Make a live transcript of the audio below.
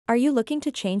Are you looking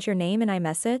to change your name in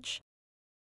iMessage?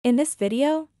 In this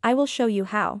video, I will show you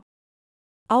how.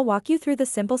 I'll walk you through the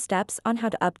simple steps on how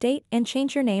to update and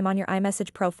change your name on your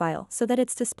iMessage profile so that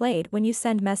it's displayed when you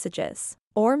send messages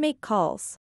or make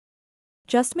calls.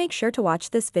 Just make sure to watch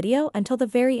this video until the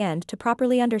very end to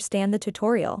properly understand the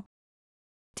tutorial.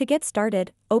 To get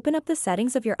started, open up the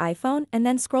settings of your iPhone and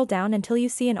then scroll down until you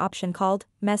see an option called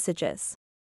Messages.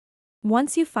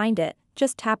 Once you find it,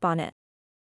 just tap on it.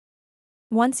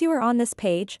 Once you are on this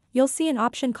page, you'll see an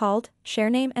option called Share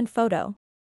Name and Photo.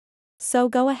 So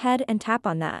go ahead and tap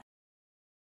on that.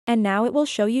 And now it will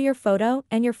show you your photo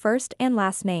and your first and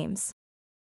last names.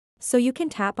 So you can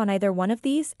tap on either one of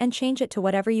these and change it to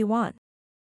whatever you want.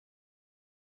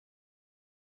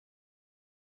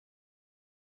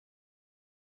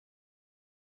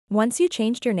 Once you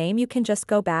changed your name, you can just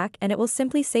go back and it will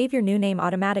simply save your new name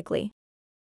automatically.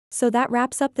 So that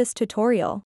wraps up this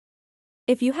tutorial.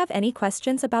 If you have any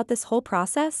questions about this whole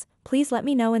process, please let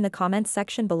me know in the comments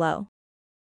section below.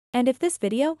 And if this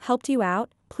video helped you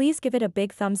out, please give it a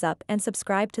big thumbs up and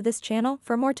subscribe to this channel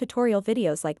for more tutorial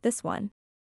videos like this one.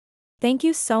 Thank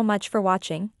you so much for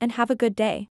watching and have a good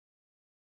day.